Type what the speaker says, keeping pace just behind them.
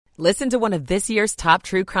Listen to one of this year's top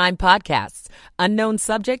true crime podcasts. Unknown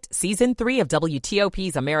Subject, Season 3 of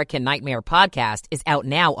WTOP's American Nightmare podcast is out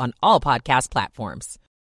now on all podcast platforms.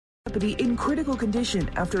 Deputy in critical condition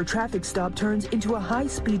after a traffic stop turns into a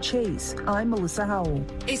high-speed chase. I'm Melissa Howell.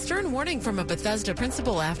 A stern warning from a Bethesda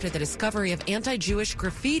principal after the discovery of anti-Jewish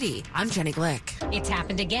graffiti. I'm Jenny Glick. It's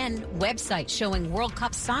happened again. Website showing World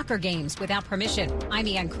Cup soccer games without permission. I'm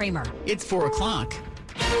Ian Kramer. It's 4 o'clock.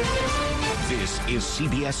 This is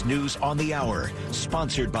CBS News on the Hour,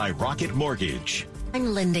 sponsored by Rocket Mortgage.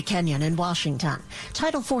 I'm Linda Kenyon in Washington.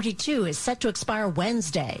 Title 42 is set to expire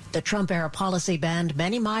Wednesday. The Trump-era policy banned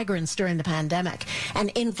many migrants during the pandemic. An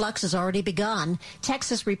influx has already begun.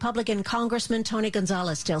 Texas Republican Congressman Tony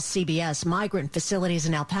Gonzalez tells CBS migrant facilities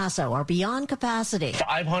in El Paso are beyond capacity.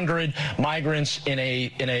 500 migrants in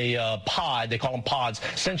a pod, they call them pods,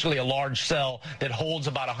 essentially a large cell that holds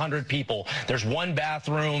about 100 people. There's one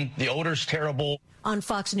bathroom. The odor's terrible. On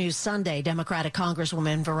Fox News Sunday, Democratic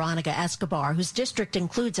Congresswoman Veronica Escobar, whose district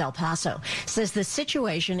includes El Paso, says the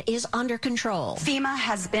situation is under control. FEMA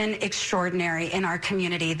has been extraordinary in our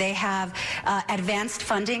community. They have advanced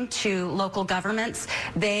funding to local governments.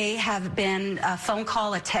 They have been a phone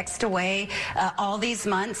call, a text away all these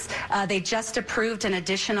months. They just approved an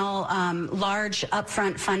additional large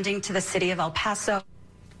upfront funding to the city of El Paso.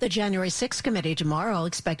 The January 6th committee tomorrow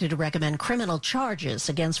expected to recommend criminal charges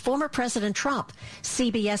against former President Trump.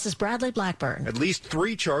 CBS's Bradley Blackburn. At least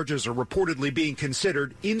 3 charges are reportedly being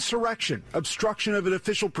considered: insurrection, obstruction of an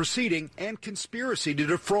official proceeding, and conspiracy to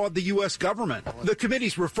defraud the U.S. government. The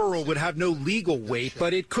committee's referral would have no legal weight,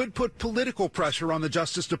 but it could put political pressure on the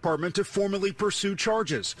Justice Department to formally pursue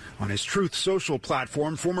charges. On his Truth Social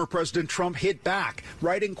platform, former President Trump hit back,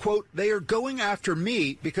 writing, quote, "They are going after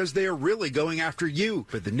me because they are really going after you."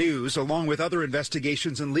 But the news, along with other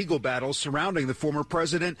investigations and legal battles surrounding the former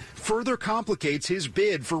president, further complicates his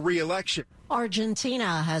bid for re-election.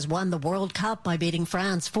 Argentina has won the World Cup by beating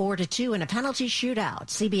France 4-2 in a penalty shootout.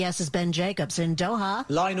 CBS's Ben Jacobs in Doha.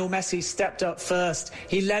 Lionel Messi stepped up first.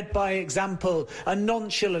 He led by example, a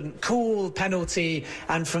nonchalant, cool penalty.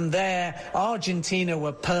 And from there, Argentina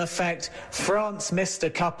were perfect. France missed a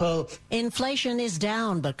couple. Inflation is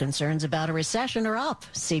down, but concerns about a recession are up.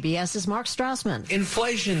 CBS's Mark Strassman.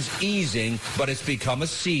 Inflation's easing, but it's become a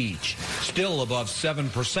siege. Still above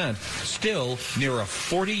 7%, still near a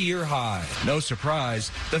 40-year high. No surprise,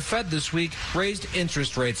 the Fed this week raised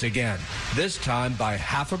interest rates again, this time by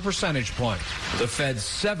 0.5 percentage point. The Fed's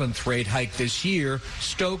 7th rate hike this year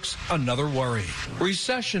stokes another worry.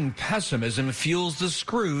 Recession pessimism fuels the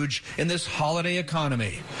Scrooge in this holiday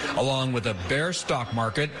economy, along with a bear stock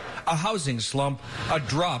market, a housing slump, a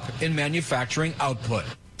drop in manufacturing output.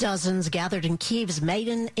 Dozens gathered in Kyiv's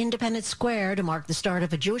Maidan Independence Square to mark the start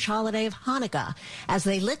of a Jewish holiday of Hanukkah. As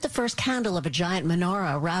they lit the first candle of a giant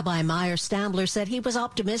menorah, Rabbi Meyer Stambler said he was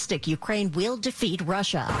optimistic Ukraine will defeat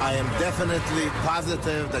Russia. I am definitely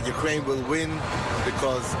positive that Ukraine will win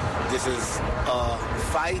because this is a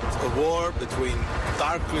fight, a war between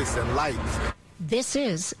darkness and light. This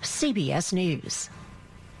is CBS News.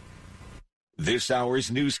 This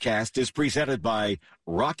hour's newscast is presented by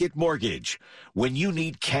Rocket Mortgage. When you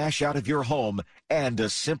need cash out of your home and a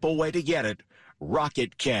simple way to get it,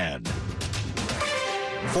 Rocket can.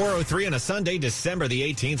 4:03 on a Sunday, December the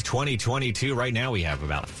 18th, 2022. Right now we have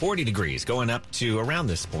about 40 degrees going up to around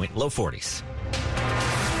this point, low 40s.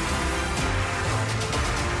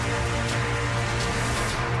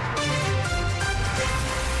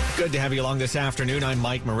 Good to have you along this afternoon. I'm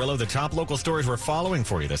Mike Murillo. The top local stories we're following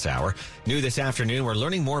for you this hour. New this afternoon, we're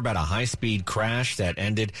learning more about a high-speed chase that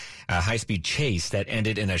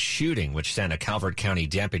ended in a shooting, which sent a Calvert County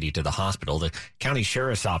deputy to the hospital. The county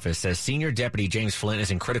sheriff's office says Senior Deputy James Flint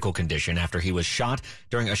is in critical condition after he was shot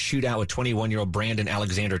during a shootout with 21-year-old Brandon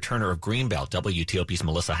Alexander Turner of Greenbelt. WTOP's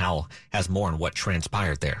Melissa Howell has more on what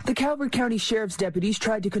transpired there. The Calvert County Sheriff's deputies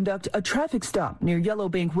tried to conduct a traffic stop near Yellow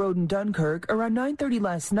Bank Road in Dunkirk around 9:30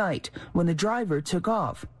 last night when the driver took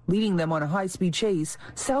off, leading them on a high-speed chase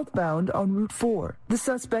southbound on Route 4. The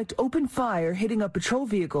suspect opened fire, hitting a patrol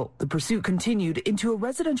vehicle. The pursuit continued into a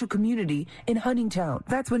residential community in Huntingtown.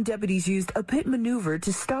 That's when deputies used a pit maneuver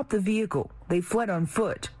to stop the vehicle. They fled on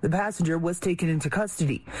foot. The passenger was taken into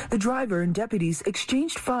custody. The driver and deputies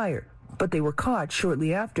exchanged fire, but they were caught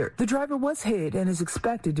shortly after. The driver was hit and is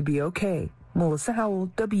expected to be okay. Melissa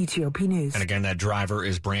Howell, WTOP News. And again, that driver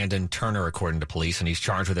is Brandon Turner, according to police, and he's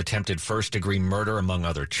charged with attempted first-degree murder, among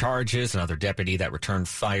other charges. Another deputy that returned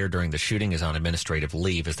fire during the shooting is on administrative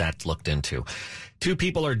leave as that's looked into. 2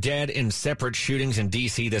 people are dead in separate shootings in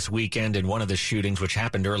D.C. this weekend. In one of the shootings, which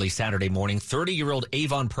happened early Saturday morning, 30-year-old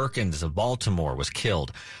Avon Perkins of Baltimore was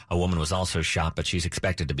killed. A woman was also shot, but she's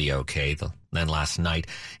expected to be okay. Then last night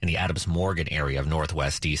in the Adams Morgan area of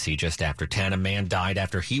Northwest D.C., just after 10, a man died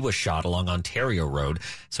after he was shot along Ontario Road.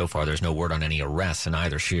 So far, there's no word on any arrests in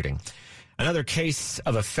either shooting. Another case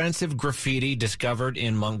of offensive graffiti discovered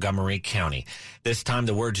in Montgomery County. This time,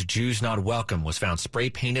 the words "Jews Not Welcome" was found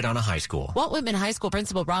spray-painted on a high school. Walt Whitman High School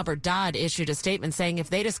Principal Robert Dodd issued a statement saying if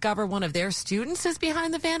they discover one of their students is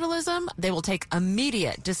behind the vandalism, they will take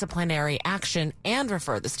immediate disciplinary action and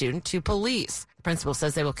refer the student to police. The principal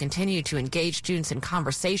says they will continue to engage students in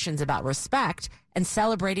conversations about respect and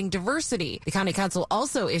celebrating diversity. The county council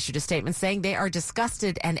also issued a statement saying they are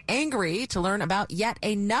disgusted and angry to learn about yet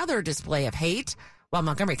another display of hate. While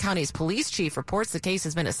Montgomery County's police chief reports the case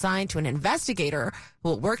has been assigned to an investigator who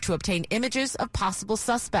will work to obtain images of possible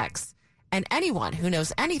suspects. And anyone who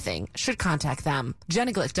knows anything should contact them.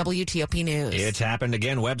 Jenna Glick, WTOP News. It's happened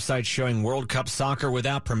again. Websites showing World Cup soccer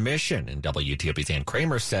without permission. And WTOP's Ann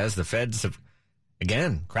Kramer says the feds have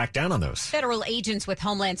again cracked down on those. Federal agents with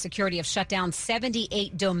Homeland Security have shut down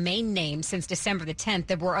 78 domain names since December the 10th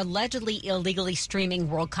that were allegedly illegally streaming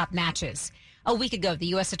World Cup matches. A week ago, the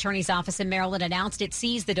U.S. Attorney's Office in Maryland announced it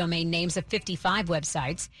seized the domain names of 55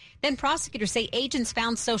 websites. Then prosecutors say agents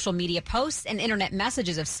found social media posts and internet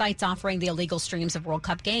messages of sites offering the illegal streams of World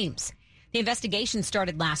Cup games. The investigation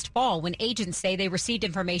started last fall when agents say they received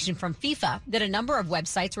information from FIFA that a number of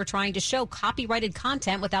websites were trying to show copyrighted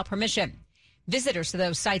content without permission. Visitors to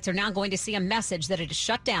those sites are now going to see a message that it is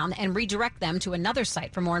shut down and redirect them to another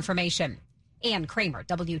site for more information. Ann Kramer,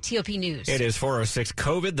 WTOP News. It is 4:06.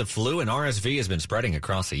 COVID, the flu, and RSV has been spreading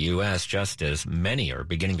across the U.S. just as many are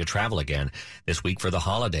beginning to travel again this week for the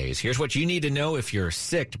holidays. Here's what you need to know if you're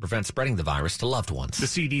sick to prevent spreading the virus to loved ones. The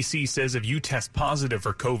CDC says if you test positive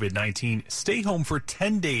for COVID-19, stay home for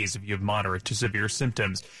 10 days if you have moderate to severe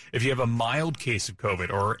symptoms. If you have a mild case of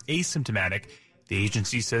COVID or are asymptomatic, the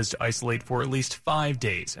agency says to isolate for at least 5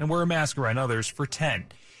 days and wear a mask around others for 10.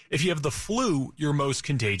 If you have the flu, you're most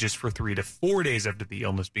contagious for 3 to 4 days after the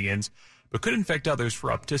illness begins, but could infect others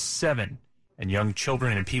for up to 7. And young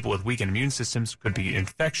children and people with weakened immune systems could be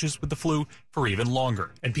infectious with the flu for even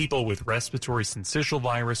longer. And people with respiratory syncytial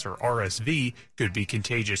virus or RSV could be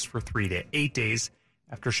contagious for 3 to 8 days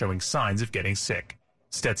after showing signs of getting sick.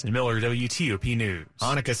 Stetson Miller, WTOP News.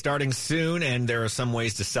 Hanukkah starting soon, and there are some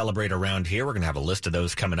ways to celebrate around here. We're going to have a list of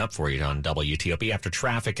those coming up for you on WTOP after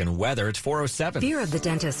traffic and weather. It's 4:07. Fear of the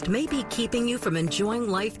dentist may be keeping you from enjoying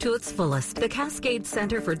life to its fullest. The Cascade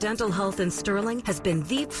Center for Dental Health in Sterling has been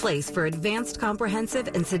the place for advanced comprehensive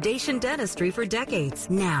and sedation dentistry for decades.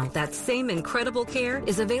 Now, that same incredible care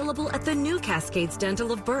is available at the new Cascades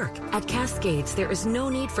Dental of Burke. At Cascades, there is no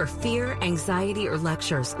need for fear, anxiety, or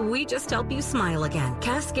lectures. We just help you smile again.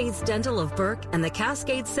 Cascades Dental of Burke and the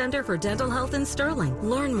Cascades Center for Dental Health in Sterling.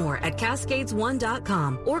 Learn more at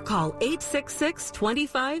cascades1.com or call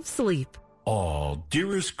 866-25-SLEEP. Aw,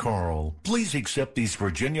 dearest Carl, please accept these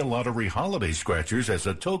Virginia Lottery holiday scratchers as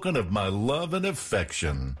a token of my love and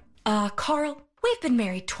affection. Carl, we've been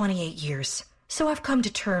married 28 years, so I've come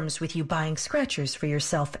to terms with you buying scratchers for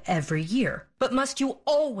yourself every year. But must you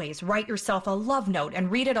always write yourself a love note and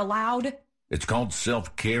read it aloud? It's called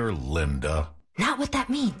self-care, Linda. Not what that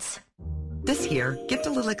means. This year, gift a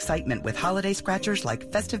little excitement with holiday scratchers like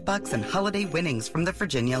Festive Bucks and Holiday Winnings from the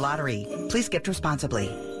Virginia Lottery. Please gift responsibly.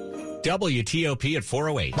 WTOP at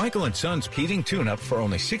 4:08. Michael and Son's heating tune-up for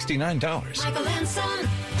only $69. Michael and Son.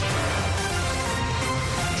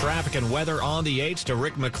 Traffic and weather on the 8s to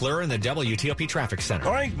Rick McClure in the WTOP Traffic Center.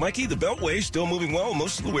 All right, Mikey, the Beltway is still moving well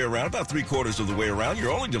most of the way around, about 3/4 of the way around.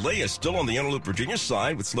 Your only delay is still on the Inner Loop Virginia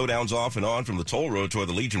side with slowdowns off and on from the toll road toward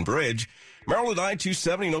the Legion Bridge. Maryland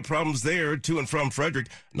I-270, no problems there. To and from Frederick,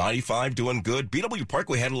 95 doing good. BW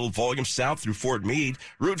Parkway had a little volume south through Fort Meade.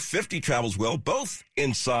 Route 50 travels well, both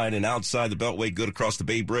inside and outside the Beltway, good across the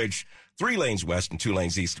Bay Bridge. 3 lanes west and 2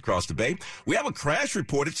 lanes east across the bay. We have a crash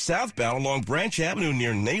reported southbound along Branch Avenue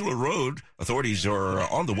near Naylor Road. Authorities are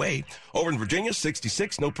on the way. Over in Virginia,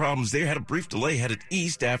 66, no problems there. Had a brief delay headed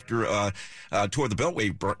east after toward the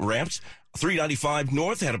Beltway ramps. 395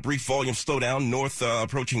 north had a brief volume slowdown north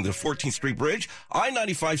approaching the 14th Street Bridge.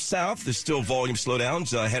 I-95 south, there's still volume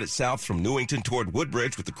slowdowns headed south from Newington toward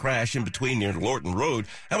Woodbridge with the crash in between near Lorton Road.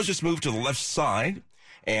 That was just moved to the left side.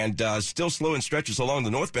 And still slow in stretches along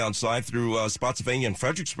the northbound side through Spotsylvania and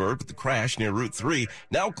Fredericksburg with the crash near Route 3.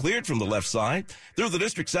 Now cleared from the left side. Through the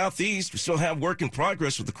district southeast, we still have work in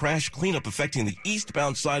progress with the crash cleanup affecting the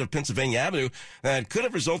eastbound side of Pennsylvania Avenue that could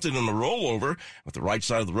have resulted in a rollover, with the right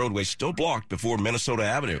side of the roadway still blocked before Minnesota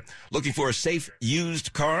Avenue. Looking for a safe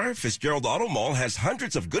used car? Fitzgerald Auto Mall has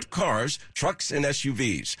hundreds of good cars, trucks, and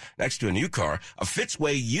SUVs. Next to a new car, a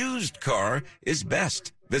Fitzway used car is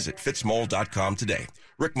best. Visit fitzmall.com today.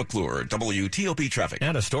 Rick McClure, WTOP Traffic.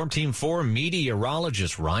 And a Storm Team 4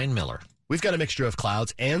 meteorologist, Ryan Miller. We've got a mixture of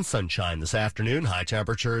clouds and sunshine this afternoon. High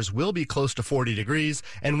temperatures will be close to 40 degrees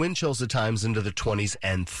and wind chills at times into the 20s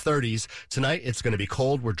and 30s. Tonight, it's going to be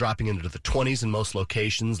cold. We're dropping into the 20s in most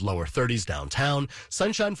locations, lower 30s downtown.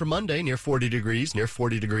 Sunshine for Monday, near 40 degrees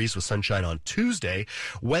with sunshine on Tuesday.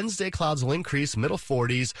 Wednesday, clouds will increase, middle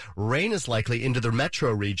 40s. Rain is likely into the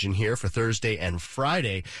metro region here for Thursday and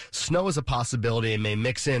Friday. Snow is a possibility and may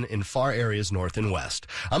mix in far areas north and west.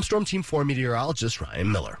 I'm Storm Team 4 meteorologist Ryan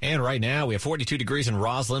Miller. And right now, we have 42 degrees in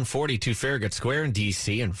Roslyn, 42 Farragut Square in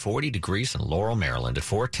D.C., and 40 degrees in Laurel, Maryland at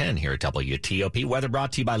 410 here at WTOP. Weather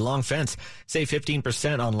brought to you by Long Fence. Save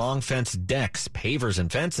 15% on Long Fence decks, pavers,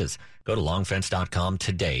 and fences. Go to longfence.com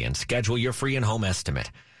today and schedule your free in-home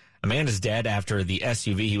estimate. A man is dead after the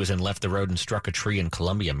SUV he was in left the road and struck a tree in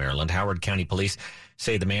Columbia, Maryland. Howard County Police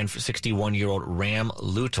say the man, 61-year-old Ram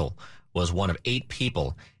Lutel, was one of 8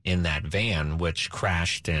 people in that van, which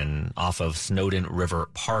crashed off of Snowden River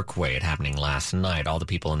Parkway. It happening last night. All the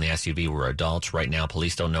people in the SUV were adults. Right now,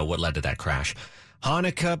 police don't know what led to that crash.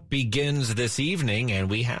 Hanukkah begins this evening, and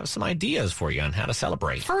we have some ideas for you on how to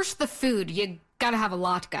celebrate. First, the food. You gotta have a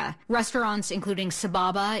latke. Restaurants including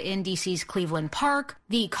Sababa in D.C.'s Cleveland Park,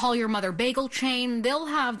 the Call Your Mother bagel chain, they'll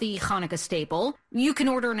have the Hanukkah staple. You can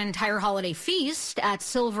order an entire holiday feast at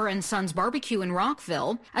Silver and Sons Barbecue in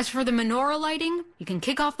Rockville. As for the menorah lighting, you can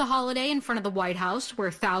kick off the holiday in front of the White House, where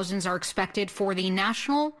thousands are expected for the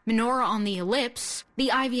National Menorah on the Ellipse.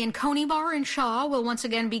 The Ivy and Coney Bar in Shaw will once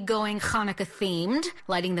again be going Hanukkah-themed,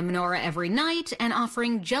 lighting the menorah every night and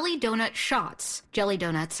offering jelly donut shots. Jelly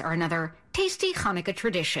donuts are another tasty Hanukkah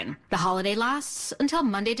tradition. The holiday lasts until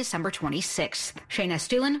Monday, December 26th. Shayna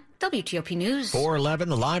Stewin, WTOP News. 411,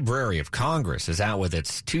 the Library of Congress is out with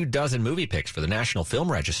its 24 movie picks for the National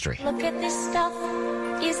Film Registry. Look at this stuff,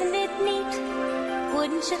 isn't it neat?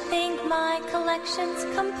 Wouldn't you think my collection's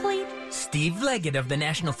complete? Steve Leggett of the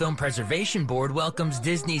National Film Preservation Board welcomes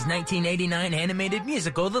Disney's 1989 animated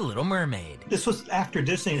musical, The Little Mermaid. This was after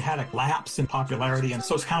Disney had a lapse in popularity, and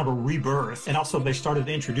so it's kind of a rebirth. And also they started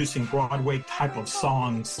introducing Broadway type of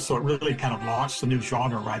songs, so it really kind of launched a new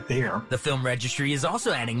genre right there. The Film Registry is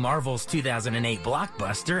also adding Marvel's 2008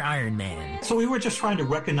 blockbuster, Iron Man. So we were just trying to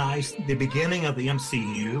recognize the beginning of the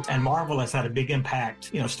MCU, and Marvel has had a big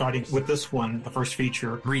impact, starting with this one, the first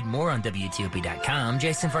feature. Read more on WTOP.com.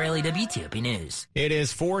 Jason Farley, WTOP News. It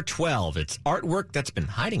is 412. It's artwork that's been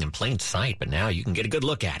hiding in plain sight, but now you can get a good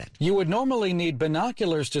look at it. You would normally need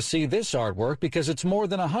binoculars to see this artwork because it's more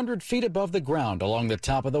than 100 feet above the ground along the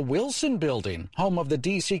top of the Wilson Building, home of the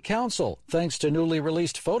D.C. Council. Thanks to newly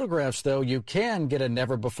released photographs, though, you can get a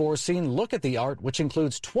never-before-seen look at the art, which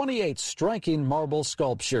includes 28 striking marble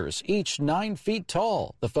sculptures, each 9 feet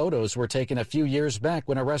tall. The photos were taken a few years back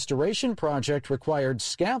when a restoration project required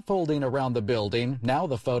scaffolding around the building. Now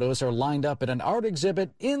the photos are lined up at an art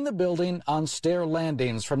exhibit in the building on stair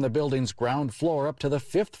landings from the building's ground floor up to the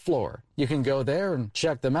 5th floor. You can go there and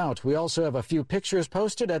check them out. We also have a few pictures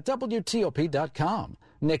posted at WTOP.com.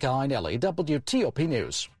 Nick Einelli, WTOP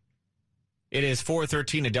News. It is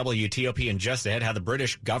 4:13 at WTOP, and just ahead, how the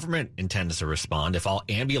British government intends to respond if all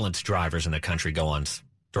ambulance drivers in the country go on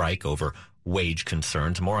strike over wage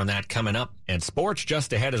concerns. More on that coming up. And sports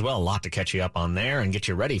just ahead as well. A lot to catch you up on there and get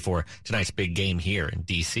you ready for tonight's big game here in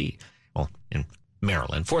D.C. Well, in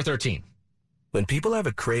Maryland. 4:13. When people have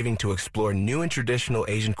a craving to explore new and traditional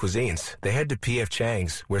Asian cuisines, they head to P.F.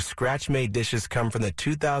 Chang's, where scratch-made dishes come from the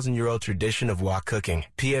 2,000-year-old tradition of wok cooking.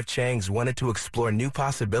 P.F. Chang's wanted to explore new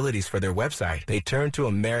possibilities for their website. They turned to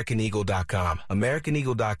AmericanEagle.com.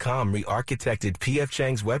 AmericanEagle.com re-architected P.F.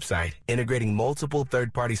 Chang's website, integrating multiple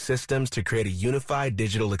third-party systems to create a unified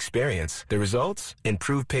digital experience. The results?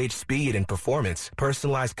 Improved page speed and performance,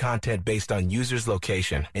 personalized content based on users'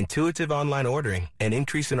 location, intuitive online ordering, an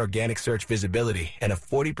increase in organic search visibility, stability, and a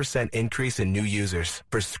 40% increase in new users.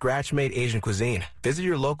 For scratch-made Asian cuisine, visit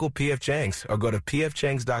your local P.F. Chang's or go to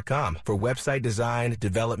pfchangs.com for website design,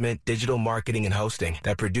 development, digital marketing, and hosting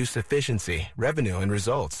that produce efficiency, revenue, and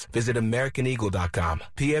results. Visit AmericanEagle.com.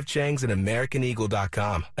 P.F. Chang's and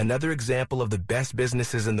AmericanEagle.com. Another example of the best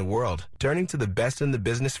businesses in the world, turning to the best in the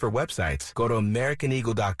business for websites. Go to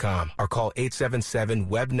AmericanEagle.com or call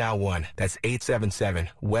 877-WEB-NOW1. That's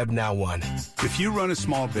 877-WEB-NOW1. If you run a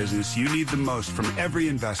small business, you need the most from every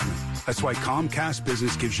investment. That's why Comcast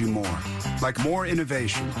Business gives you more. Like more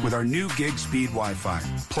innovation with our new gig speed Wi-Fi,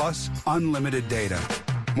 plus unlimited data.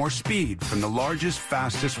 More speed from the largest,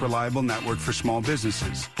 fastest, reliable network for small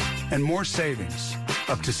businesses. And more savings,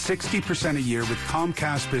 up to 60% a year with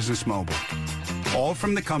Comcast Business Mobile. All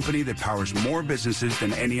from the company that powers more businesses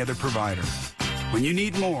than any other provider. When you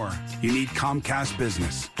need more, you need Comcast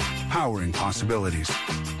Business, powering possibilities.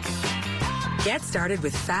 Get started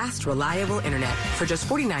with fast, reliable internet for just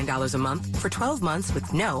 $49 a month for 12 months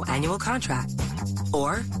with no annual contract.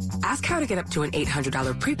 Or ask how to get up to an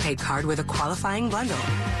 $800 prepaid card with a qualifying bundle.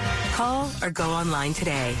 Call or go online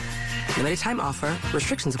today. Limited time offer.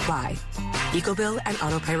 Restrictions apply. EcoBill and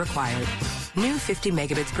autopay required. New 50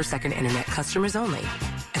 megabits per second internet customers only.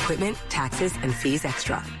 Equipment, taxes, and fees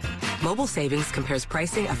extra. Mobile savings compares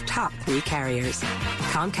pricing of top 3 carriers.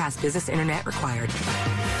 Comcast Business Internet required.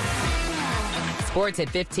 Sports at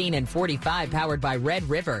 15 and 45, powered by Red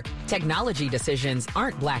River. Technology decisions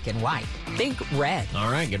aren't black and white. Think red.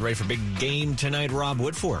 All right, get ready for big game tonight, Rob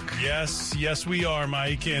Woodfork. Yes, we are,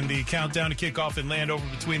 Mike. And the countdown to kickoff in Landover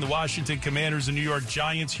between the Washington Commanders and New York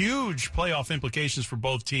Giants. Huge playoff implications for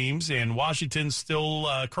both teams. And Washington's still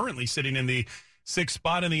currently sitting in the 6th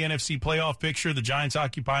spot in the NFC playoff picture. The Giants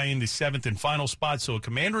occupying the 7th and final spot. So a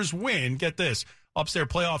Commanders win, get this, ups their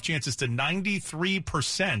playoff chances to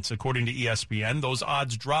 93%, according to ESPN. Those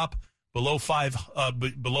odds drop below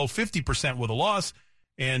 50% with a loss.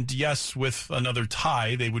 And yes, with another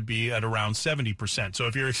tie, they would be at around 70%. So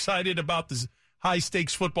if you're excited about this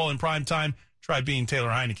high-stakes football in prime time, try being Taylor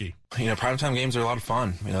Heineke. Primetime games are a lot of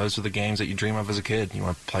fun. Those are the games that you dream of as a kid. You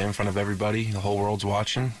want to play in front of everybody. The whole world's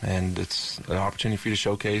watching, and it's an opportunity for you to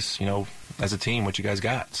showcase, as a team, what you guys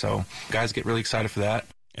got. So guys get really excited for that.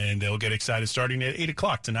 And they'll get excited starting at 8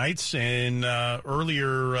 o'clock tonight. And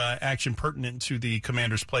earlier action pertinent to the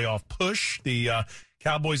Commanders' playoff push, the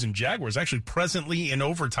Cowboys and Jaguars actually presently in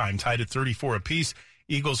overtime, tied at 34 apiece.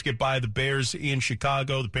 Eagles get by the Bears in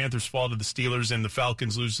Chicago. The Panthers fall to the Steelers, and the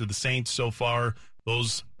Falcons lose to the Saints. So far,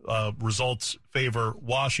 those results favor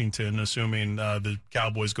Washington, assuming the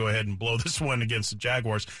Cowboys go ahead and blow this one against the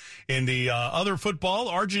Jaguars. In the other football,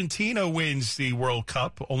 Argentina wins the World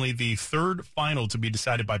Cup, only the 3rd final to be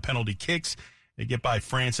decided by penalty kicks. They get by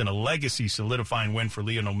France in a legacy solidifying win for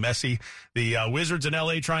Lionel Messi. The Wizards in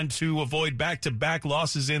L.A. trying to avoid back-to-back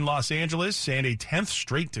losses in Los Angeles and a 10th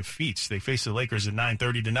straight defeats. They face the Lakers at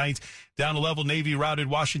 9:30 tonight. Down a level, Navy routed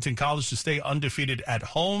Washington College to stay undefeated at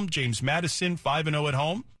home. James Madison, 5-0 at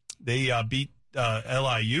home. They beat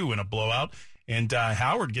LIU in a blowout. And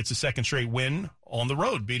Howard gets a 2nd straight win on the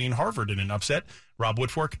road, beating Harvard in an upset. Rob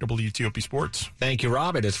Woodfork, WTOP Sports. Thank you,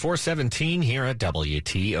 Rob. It is 4:17 here at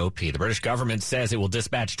WTOP. The British government says it will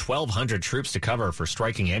dispatch 1,200 troops to cover for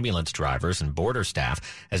striking ambulance drivers and border staff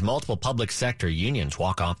as multiple public sector unions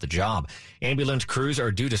walk off the job. Ambulance crews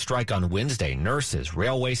are due to strike on Wednesday. Nurses,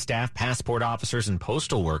 railway staff, passport officers, and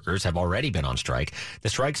postal workers have already been on strike. The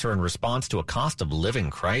strikes are in response to a cost of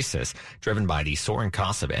living crisis driven by the soaring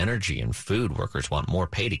costs of energy and food. Workers want more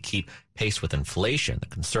pay to keep pace with inflation. The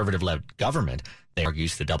conservative-led government, they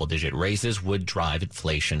argues the double-digit raises would drive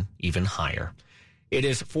inflation even higher. It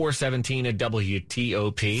is 4:17 at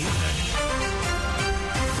WTOP.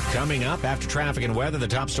 Coming up after traffic and weather, the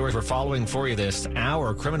top stories we're following for you this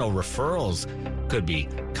hour. Criminal referrals could be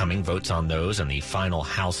coming. Votes on those in the final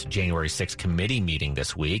House January 6th committee meeting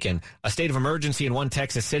this week. And a state of emergency in one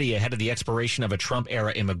Texas city ahead of the expiration of a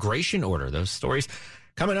Trump-era immigration order. Those stories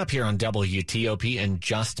coming up here on WTOP in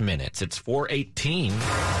just minutes. It's 4:18.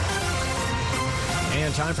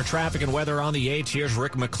 And time for traffic and weather on the 8th. Here's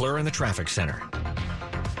Rick McClure in the traffic center.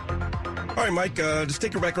 All right, Mike, just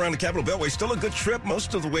take her back around the Capitol Beltway. Still a good trip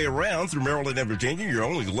most of the way around through Maryland and Virginia. Your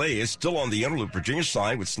only delay is still on the Interloop Virginia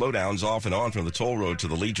side with slowdowns off and on from the toll road to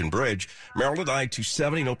the Legion Bridge. Maryland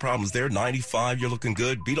I-270, no problems there. 95, you're looking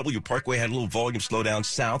good. BW Parkway had a little volume slowdown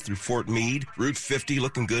south through Fort Meade. Route 50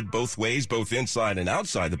 looking good both ways, both inside and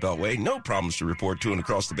outside the Beltway. No problems to report to and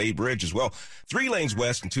across the Bay Bridge as well. 3 lanes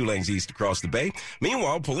west and 2 lanes east across the Bay.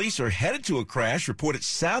 Meanwhile, police are headed to a crash reported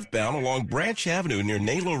southbound along Branch Avenue near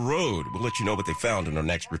Naylor Road. We'll We'll let you know what they found in our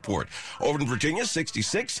next report. Over in Virginia,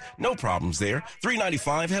 66, no problems there.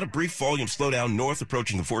 395 had a brief volume slowdown north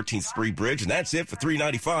approaching the 14th Street Bridge, and that's it for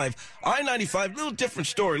 395. I-95, little different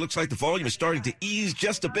story. Looks like the volume is starting to ease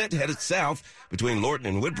just a bit, headed south between Lorton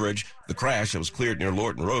and Woodbridge. The crash that was cleared near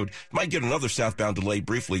Lorton Road might get another southbound delay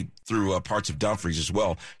briefly through parts of Dumfries as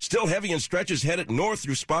well. Still heavy in stretches headed north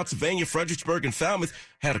through Spotsylvania, Fredericksburg, and Falmouth.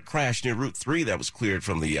 Had a crash near Route 3 that was cleared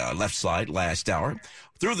from the left side last hour.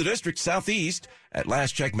 Through the district southeast, at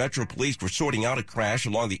last check, Metro Police were sorting out a crash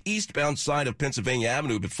along the eastbound side of Pennsylvania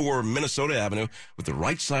Avenue before Minnesota Avenue, with the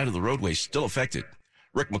right side of the roadway still affected.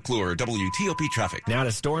 Rick McClure, WTOP Traffic. Now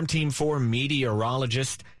to Storm Team 4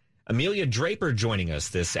 meteorologist Amelia Draper joining us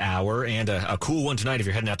this hour, and a cool one tonight if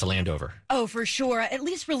you're heading out to Landover. Oh, for sure. At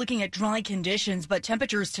least we're looking at dry conditions, but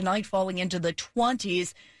temperatures tonight falling into the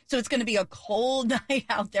 20s. So it's going to be a cold night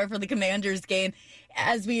out there for the Commanders game.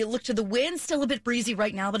 As we look to the winds, still a bit breezy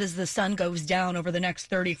right now, but as the sun goes down over the next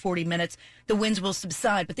 30, 40 minutes, the winds will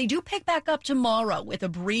subside. But they do pick back up tomorrow with a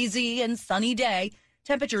breezy and sunny day.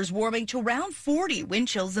 Temperatures warming to around 40, wind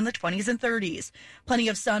chills in the 20s and 30s. Plenty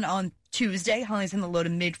of sun on Tuesday, highs in the low to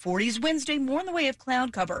mid-40s. Wednesday, more in the way of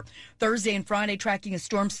cloud cover. Thursday and Friday, tracking a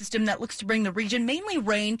storm system that looks to bring the region mainly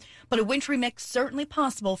rain, but a wintry mix certainly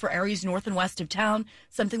possible for areas north and west of town,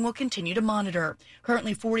 something we'll continue to monitor.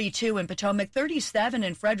 Currently 42 in Potomac, 37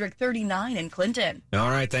 in Frederick, 39 in Clinton. All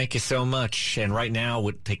right, thank you so much. And right now,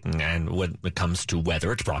 when it comes to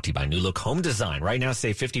weather, it's brought to you by New Look Home Design. Right now,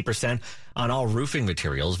 save 50% on all roofing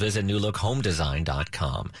materials. Visit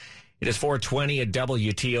newlookhomedesign.com. It is 4:20 at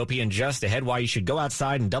WTOP, and just ahead, why you should go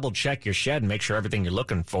outside and double-check your shed and make sure everything you're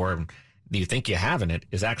looking for and you think you have in it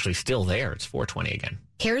is actually still there. It's 4:20 again.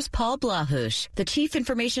 Here's Paul Blahush, the Chief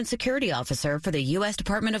Information Security Officer for the U.S.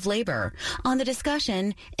 Department of Labor, on the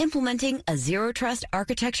discussion implementing a zero-trust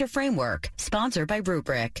architecture framework, sponsored by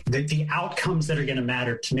Rubrik. The outcomes that are going to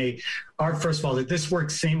matter to me are, first of all, that this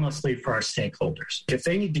works seamlessly for our stakeholders. If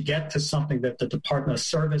they need to get to something that the Department of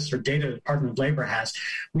Service or data Department of Labor has,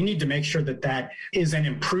 we need to make sure that that is an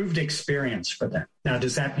improved experience for them. Now,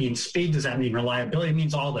 does that mean speed? Does that mean reliability? It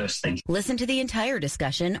means all those things. Listen to the entire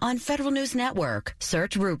discussion on Federal News Network.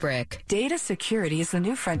 Search Rubrik. Data security is the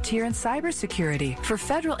new frontier in cybersecurity. For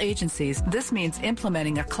federal agencies, this means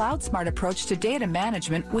implementing a cloud-smart approach to data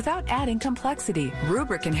management without adding complexity.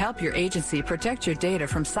 Rubrik can help your agency protect your data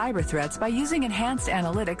from cyber threats by using enhanced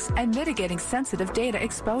analytics and mitigating sensitive data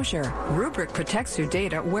exposure. Rubrik protects your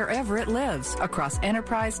data wherever it lives, across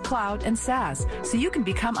enterprise, cloud, and SaaS, so you can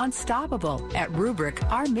become unstoppable. At Rubrik,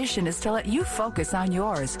 our mission is to let you focus on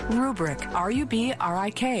yours. Rubrik,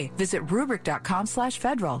 R-U-B-R-I-K. Visit Rubrik.com/federal.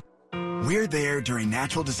 We're there during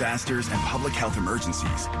natural disasters and public health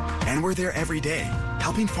emergencies. And we're there every day,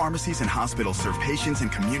 helping pharmacies and hospitals serve patients in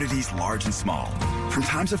communities large and small. From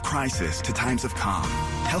times of crisis to times of calm,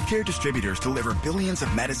 healthcare distributors deliver billions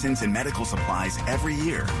of medicines and medical supplies every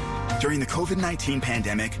year. During the COVID-19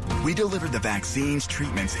 pandemic, we delivered the vaccines,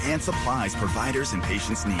 treatments, and supplies providers and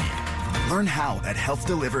patients need. Learn how at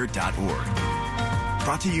healthdelivered.org.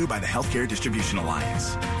 Brought to you by the Healthcare Distribution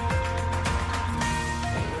Alliance.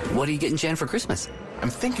 What are you getting Jen for Christmas? I'm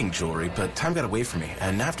thinking jewelry, but time got away from me,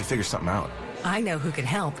 and I have to figure something out. I know who can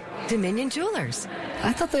help. Dominion Jewelers.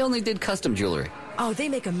 I thought they only did custom jewelry. Oh, they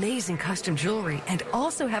make amazing custom jewelry and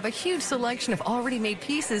also have a huge selection of already made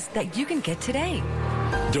pieces that you can get today.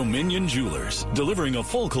 Dominion Jewelers, delivering a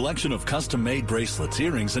full collection of custom-made bracelets,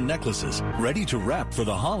 earrings, and necklaces, ready to wrap for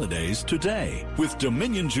the holidays today. With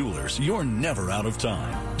Dominion Jewelers, you're never out of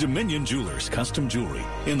time. Dominion Jewelers custom jewelry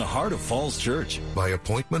in the heart of Falls Church. By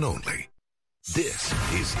appointment only. This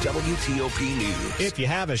is WTOP News. If you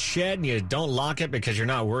have a shed and you don't lock it because you're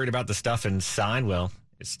not worried about the stuff inside, well,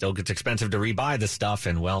 it still gets expensive to rebuy the stuff,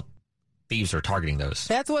 and, well, thieves are targeting those.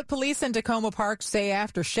 That's what police in Tacoma Park say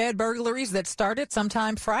after shed burglaries that started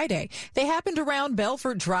sometime Friday. They happened around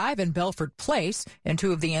Belford Drive and Belford Place. In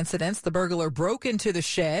two of the incidents, the burglar broke into the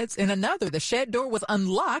sheds. In another, the shed door was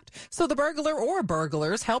unlocked, so the burglar or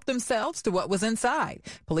burglars helped themselves to what was inside.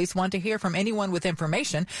 Police want to hear from anyone with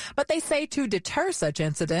information, but they say to deter such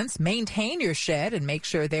incidents, maintain your shed and make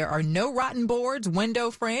sure there are no rotten boards, window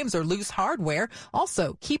frames, or loose hardware.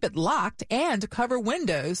 Also, keep it locked and cover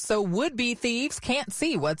windows so would-be thieves can't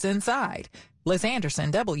see what's inside. Liz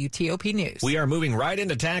Anderson, WTOP News. We are moving right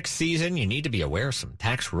into tax season. You need to be aware of some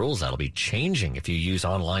tax rules that'll be changing if you use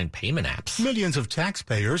online payment apps. Millions of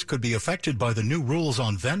taxpayers could be affected by the new rules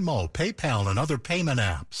on Venmo, PayPal, and other payment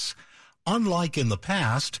apps. Unlike in the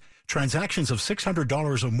past, transactions of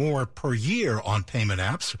 $600 or more per year on payment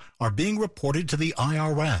apps are being reported to the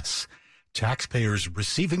IRS. Taxpayers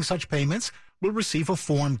receiving such payments will receive a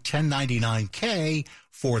Form 1099-K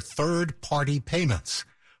for third-party payments.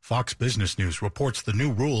 Fox Business News reports the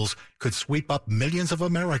new rules could sweep up millions of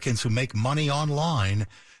Americans who make money online.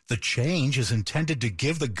 The change is intended to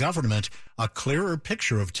give the government a clearer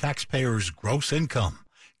picture of taxpayers' gross income.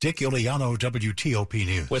 Dick Iuliano, WTOP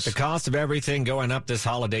News. With the cost of everything going up this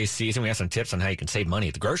holiday season, we have some tips on how you can save money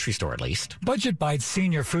at the grocery store, at least. Budget Bites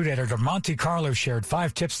senior food editor Monty Carlo shared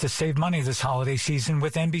 5 tips to save money this holiday season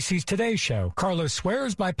with NBC's Today Show. Carlo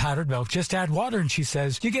swears by powdered milk. Just add water, and she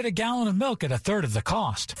says you get a gallon of milk at a third of the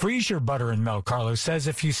cost. Freeze your butter and milk, Carlo says.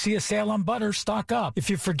 If you see a sale on butter, stock up. If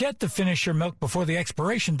you forget to finish your milk before the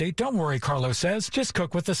expiration date, don't worry, Carlo says. Just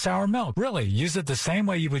cook with the sour milk. Really, use it the same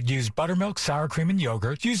way you would use buttermilk, sour cream, and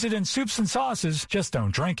yogurt. Use it in soups and sauces, just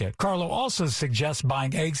don't drink it. Carlo also suggests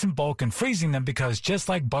buying eggs in bulk and freezing them because just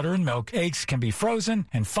like butter and milk, eggs can be frozen.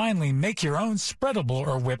 And finally, make your own spreadable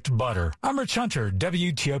or whipped butter. I'm Rich Hunter,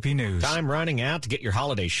 WTOP News. Time running out to get your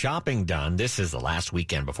holiday shopping done. This is the last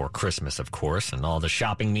weekend before Christmas, of course, and all the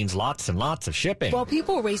shopping means lots and lots of shipping. While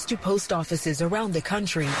people race to post offices around the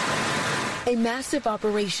country, a massive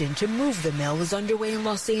operation to move the mail is underway in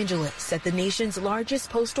Los Angeles at the nation's largest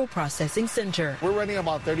postal processing center. We're running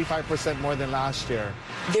about 35% more than last year.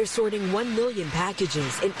 They're sorting 1 million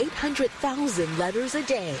packages and 800,000 letters a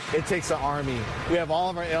day. It takes an army. We have all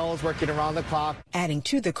of our elves working around the clock. Adding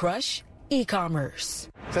to the crush, e-commerce.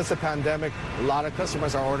 Since the pandemic, a lot of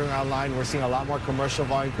customers are ordering online. We're seeing a lot more commercial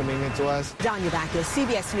volume coming into us. Danya Backus,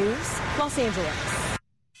 CBS News, Los Angeles.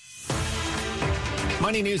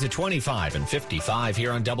 Money News at 25 and 55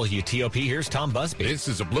 here on WTOP. Here's Tom Busby. This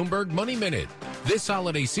is a Bloomberg Money Minute. This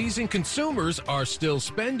holiday season, consumers are still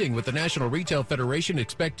spending, with the National Retail Federation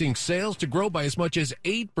expecting sales to grow by as much as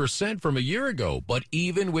 8% from a year ago. But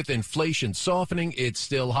even with inflation softening, it's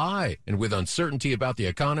still high. And with uncertainty about the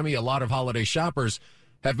economy, a lot of holiday shoppers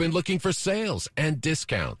have been looking for sales and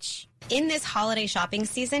discounts. In this holiday shopping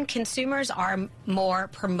season, consumers are more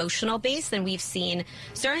promotional based than we've seen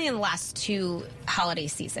certainly in the last 2 holiday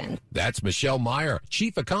seasons. That's Michelle Meyer,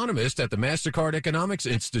 chief economist at the MasterCard Economics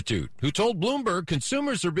Institute, who told Bloomberg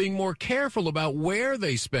consumers are being more careful about where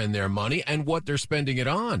they spend their money and what they're spending it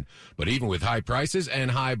on. But even with high prices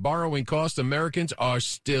and high borrowing costs, Americans are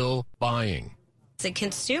still buying. The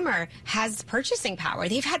consumer has purchasing power.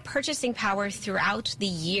 They've had purchasing power throughout the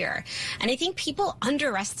year. And I think people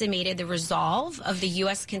underestimated the resolve of the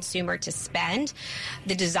U.S. consumer to spend,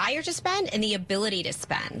 the desire to spend, and the ability to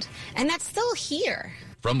spend. And that's still here.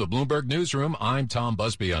 From the Bloomberg Newsroom, I'm Tom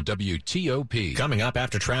Busby on WTOP. Coming up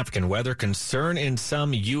after traffic and weather, concern in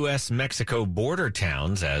some U.S.-Mexico border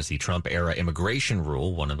towns as the Trump-era immigration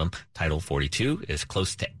rule, one of them, Title 42, is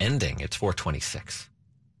close to ending. It's 426.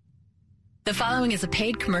 The following is a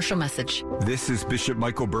paid commercial message. This is Bishop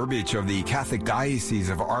Michael Burbidge of the Catholic Diocese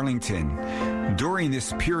of Arlington. During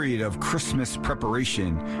this period of Christmas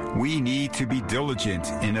preparation, we need to be diligent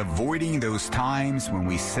in avoiding those times when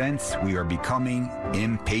we sense we are becoming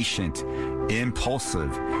impatient,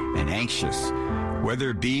 impulsive, and anxious, whether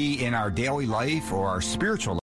it be in our daily life or our spiritual life.